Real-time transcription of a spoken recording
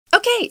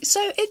Okay,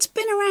 so it's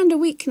been around a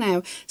week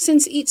now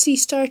since Etsy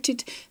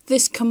started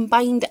this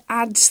combined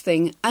ads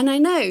thing, and I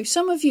know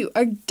some of you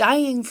are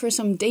dying for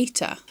some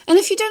data. And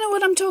if you don't know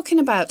what I'm talking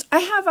about, I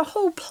have a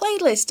whole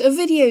playlist of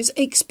videos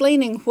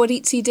explaining what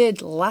Etsy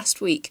did last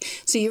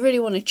week, so you really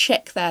want to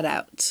check that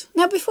out.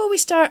 Now before we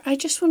start, I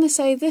just want to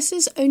say this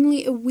is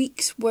only a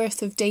week's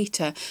worth of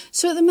data,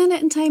 so at the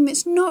minute in time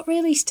it's not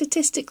really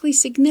statistically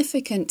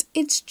significant,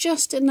 it's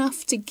just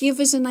enough to give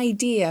us an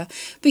idea,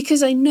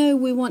 because I know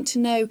we want to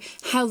know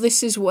how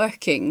this is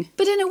working.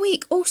 But in a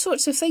week, all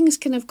sorts of things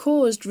can have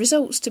caused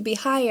results to be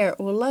higher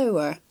or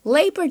lower.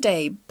 Labour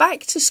Day,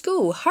 back to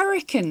school,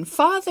 hurricane,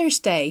 Father's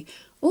Day.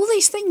 All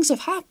these things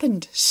have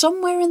happened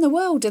somewhere in the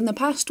world in the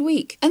past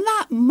week, and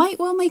that might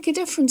well make a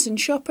difference in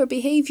shopper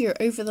behaviour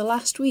over the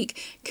last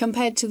week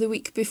compared to the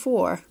week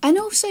before. And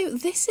also,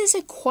 this is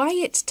a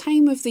quiet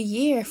time of the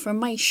year for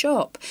my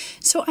shop,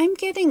 so I'm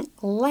getting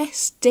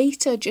less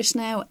data just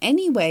now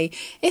anyway.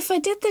 If I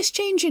did this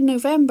change in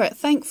November,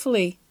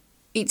 thankfully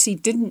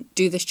Etsy didn't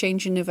do this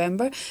change in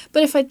November,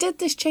 but if I did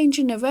this change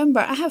in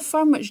November, I have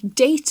far much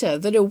data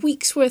that a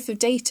week's worth of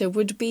data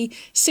would be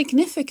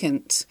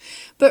significant.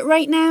 But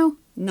right now,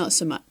 not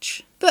so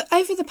much. But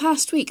over the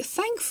past week,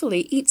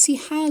 thankfully, Etsy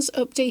has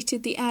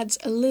updated the ads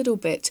a little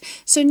bit.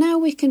 So now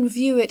we can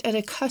view it at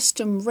a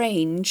custom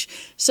range.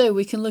 So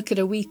we can look at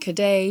a week, a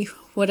day,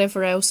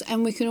 whatever else,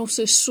 and we can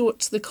also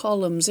sort the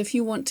columns if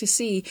you want to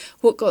see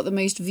what got the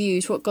most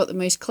views, what got the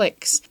most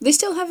clicks. They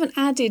still haven't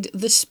added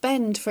the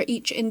spend for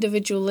each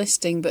individual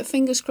listing, but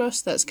fingers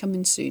crossed that's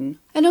coming soon.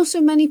 And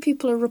also many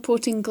people are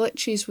reporting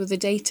glitches with the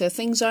data.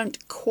 Things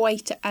aren't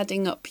quite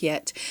adding up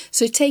yet,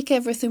 so take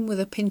everything with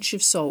a pinch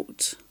of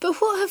salt. But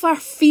what have our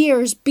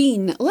fears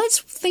been? Let's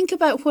think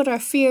about what our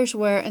fears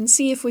were and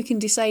see if we can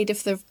decide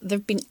if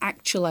they've been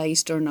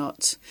actualised or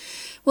not.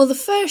 Well, the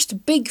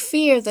first big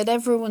fear that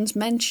everyone's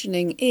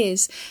mentioning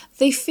is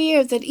they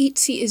fear that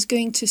Etsy is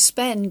going to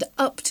spend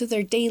up to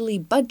their daily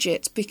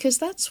budget, because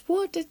that's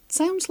what it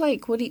sounds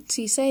like, what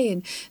Etsy's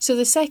saying. So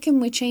the second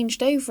we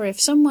changed over,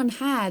 if someone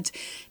had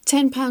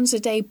 £10 a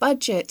day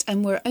budget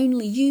and we're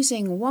only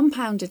using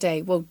 £1 a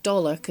day, well,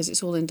 dollar, because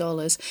it's all in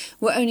dollars,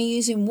 we're only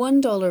using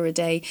 $1 a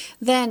day,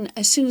 then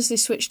as soon as they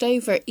switched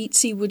over,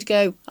 Etsy would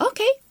go,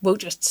 okay, we'll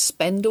just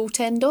spend all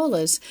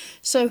 $10.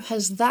 So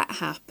has that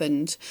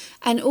happened?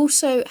 And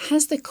also,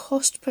 has the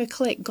cost per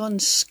click gone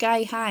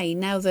sky high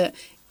now that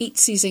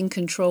Etsy's in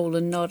control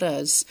and not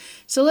us?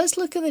 So let's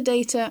look at the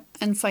data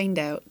and find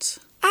out.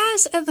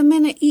 As at the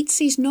minute,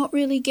 Etsy's not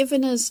really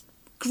giving us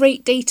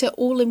great data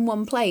all in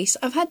one place,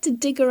 I've had to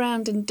dig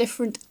around in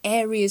different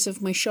areas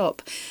of my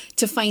shop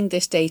to find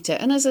this data,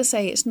 and as I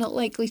say, it's not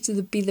likely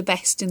to be the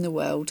best in the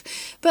world,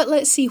 but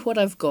let's see what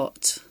I've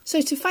got. So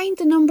to find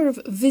the number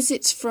of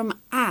visits from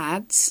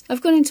ads,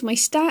 I've gone into my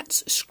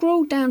stats,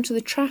 scrolled down to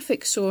the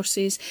traffic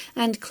sources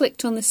and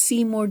clicked on the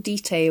see more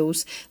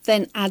details,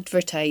 then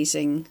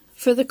advertising.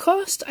 For the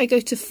cost, I go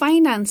to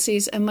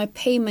finances and my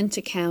payment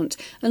account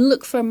and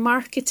look for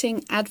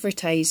marketing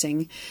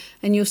advertising,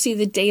 and you'll see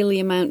the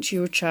daily amount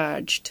you were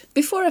charged.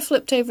 Before I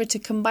flipped over to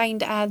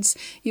combined ads,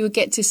 you would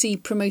get to see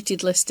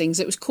promoted listings.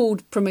 It was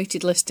called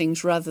promoted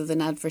listings rather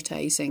than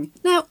advertising.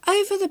 Now,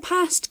 over the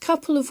past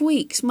couple of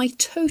weeks, my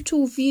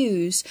total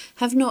views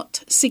have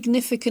not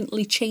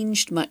significantly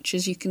changed much,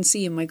 as you can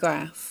see in my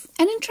graph.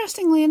 And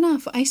interestingly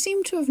enough, I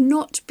seem to have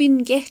not been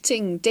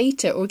getting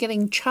data or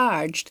getting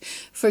charged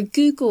for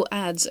Google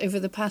ads over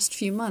the past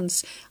few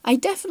months. I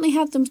definitely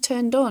had them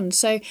turned on,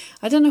 so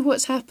I don't know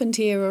what's happened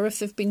here, or if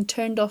they've been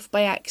turned off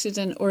by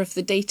accident, or if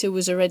the data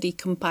was already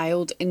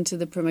compiled into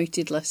the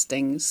promoted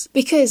listings.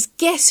 Because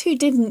guess who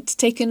didn't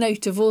take a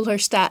note of all her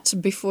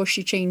stats before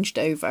she changed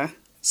over?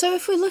 So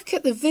if we look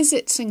at the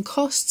visits and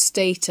costs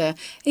data,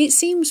 it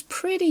seems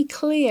pretty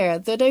clear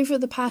that over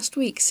the past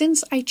week,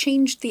 since I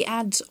changed the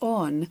ads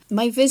on,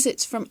 my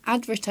visits from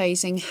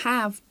advertising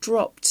have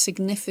dropped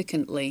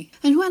significantly.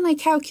 And when I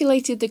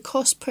calculated the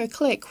cost per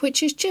click,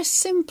 which is just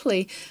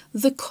simply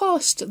the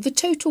cost, the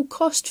total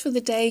cost for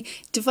the day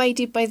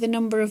divided by the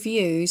number of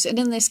views, and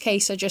in this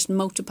case I just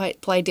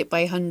multiplied it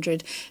by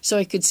 100, so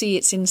I could see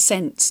it's in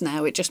cents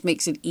now. It just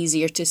makes it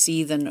easier to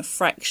see than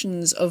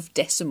fractions of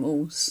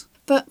decimals.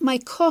 But my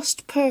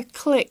cost per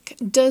click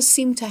does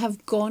seem to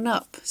have gone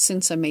up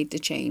since I made the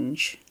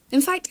change.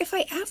 In fact, if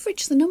I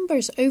average the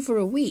numbers over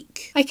a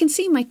week, I can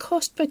see my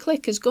cost per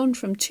click has gone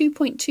from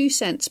 2.2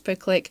 cents per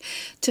click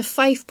to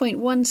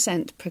 5.1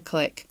 cents per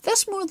click.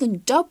 That's more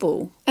than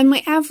double. And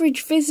my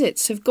average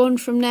visits have gone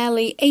from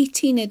nearly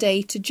 18 a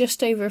day to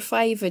just over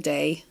 5 a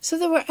day. So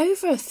they were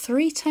over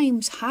 3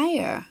 times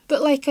higher.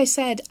 But like I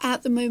said,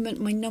 at the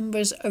moment my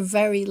numbers are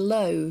very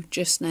low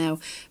just now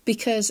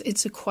because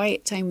it's a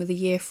quiet time of the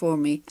year for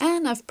me,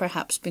 and I've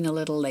perhaps been a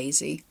little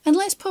lazy. And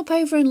let's pop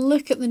over and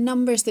look at the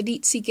numbers that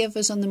Etsy give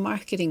us on the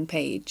marketing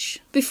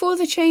page. Before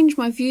the change,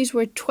 my views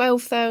were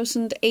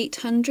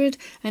 12,800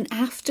 and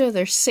after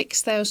they're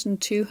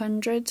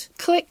 6,200.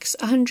 Clicks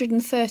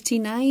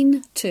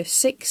 139 to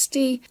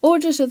 60.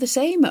 Orders are the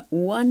same at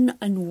 1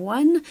 and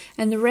 1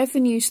 and the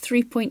revenue's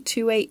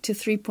 3.28 to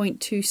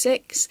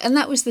 3.26. And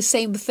that was the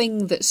same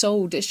thing that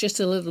sold, it's just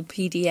a little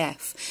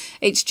PDF.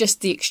 It's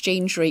just the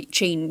exchange rate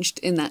changed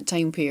in that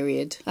time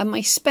period. And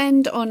my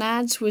spend on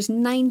ads was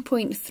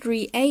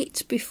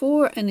 9.38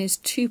 before and is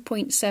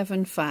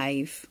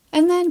 2.75.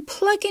 And then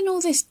plug in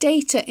all this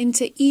data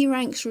into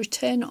eRank's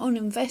return on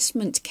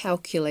investment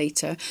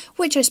calculator,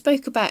 which I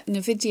spoke about in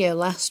a video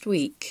last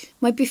week.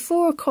 My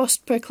before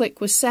cost per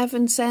click was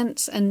 7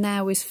 cents and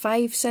now is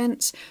 5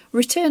 cents.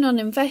 Return on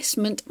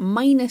investment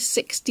minus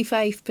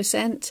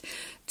 65%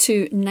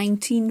 to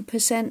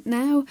 19%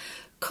 now.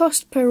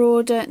 Cost per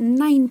order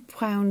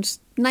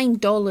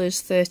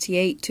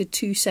 $9.38 to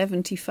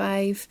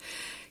 $2.75.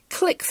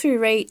 Click-through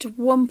rate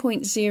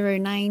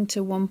 1.09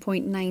 to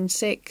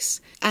 1.96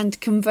 and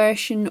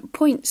conversion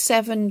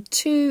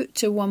 0.72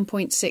 to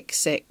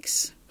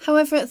 1.66.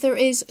 However, there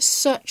is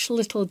such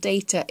little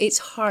data, it's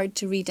hard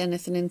to read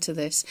anything into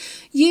this.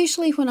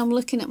 Usually when I'm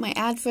looking at my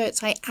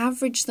adverts, I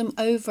average them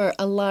over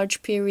a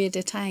large period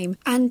of time.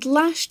 And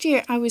last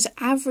year I was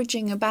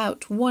averaging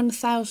about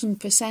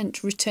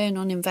 1,000% return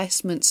on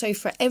investment. So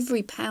for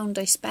every pound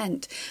I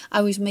spent,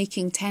 I was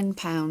making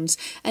 £10.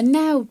 And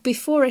now,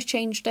 before I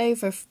changed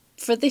over,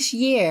 for this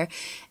year,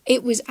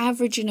 it was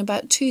averaging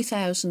about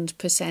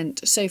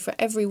 2,000%. So for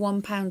every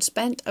 £1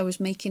 spent, I was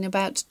making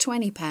about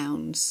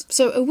 £20.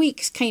 So a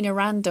week's kind of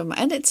random,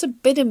 and it's a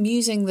bit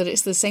amusing that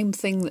it's the same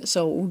thing that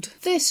sold.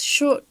 This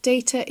short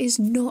data is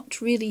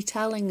not really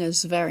telling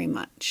us very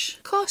much.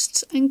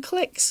 Costs and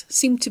clicks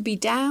seem to be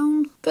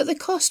down, but the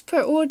cost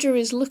per order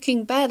is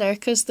looking better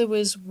because there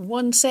was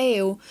one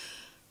sale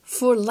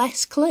for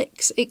less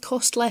clicks. It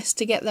cost less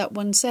to get that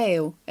one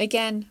sale.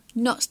 Again,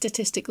 not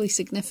statistically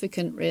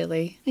significant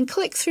really. And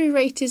click-through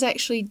rate is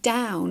actually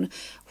down,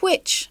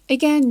 which,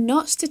 again,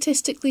 not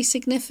statistically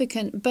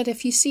significant, but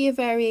if you see a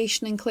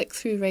variation in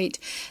click-through rate,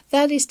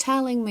 that is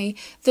telling me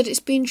that it's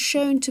been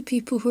shown to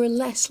people who are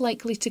less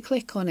likely to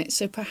click on it,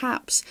 so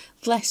perhaps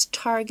less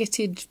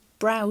targeted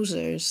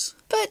browsers.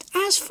 But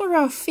as for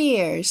our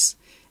fears,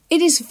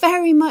 it is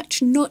very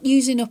much not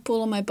using up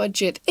all of my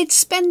budget. It's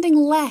spending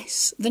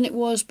less than it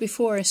was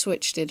before I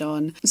switched it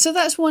on. So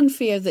that's one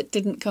fear that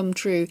didn't come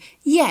true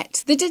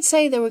yet. They did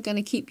say they were going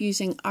to keep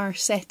using our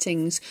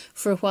settings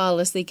for a while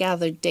as they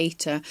gathered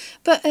data,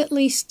 but at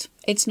least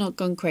it's not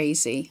gone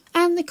crazy.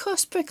 And the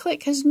cost per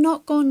click has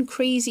not gone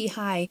crazy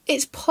high.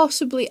 It's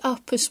possibly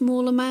up a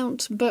small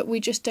amount, but we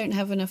just don't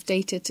have enough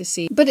data to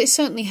see. But it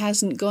certainly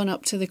hasn't gone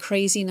up to the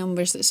crazy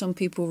numbers that some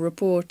people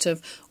report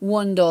of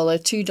 $1,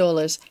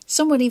 $2.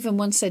 Someone even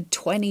once said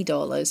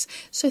 $20.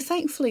 So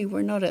thankfully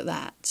we're not at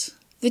that.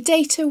 The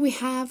data we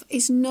have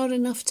is not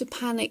enough to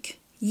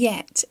panic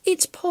yet.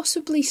 It's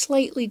possibly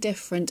slightly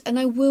different and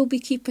I will be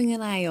keeping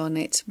an eye on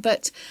it,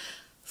 but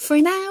for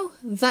now,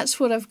 that's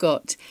what I've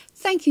got.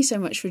 Thank you so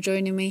much for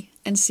joining me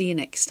and see you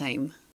next time.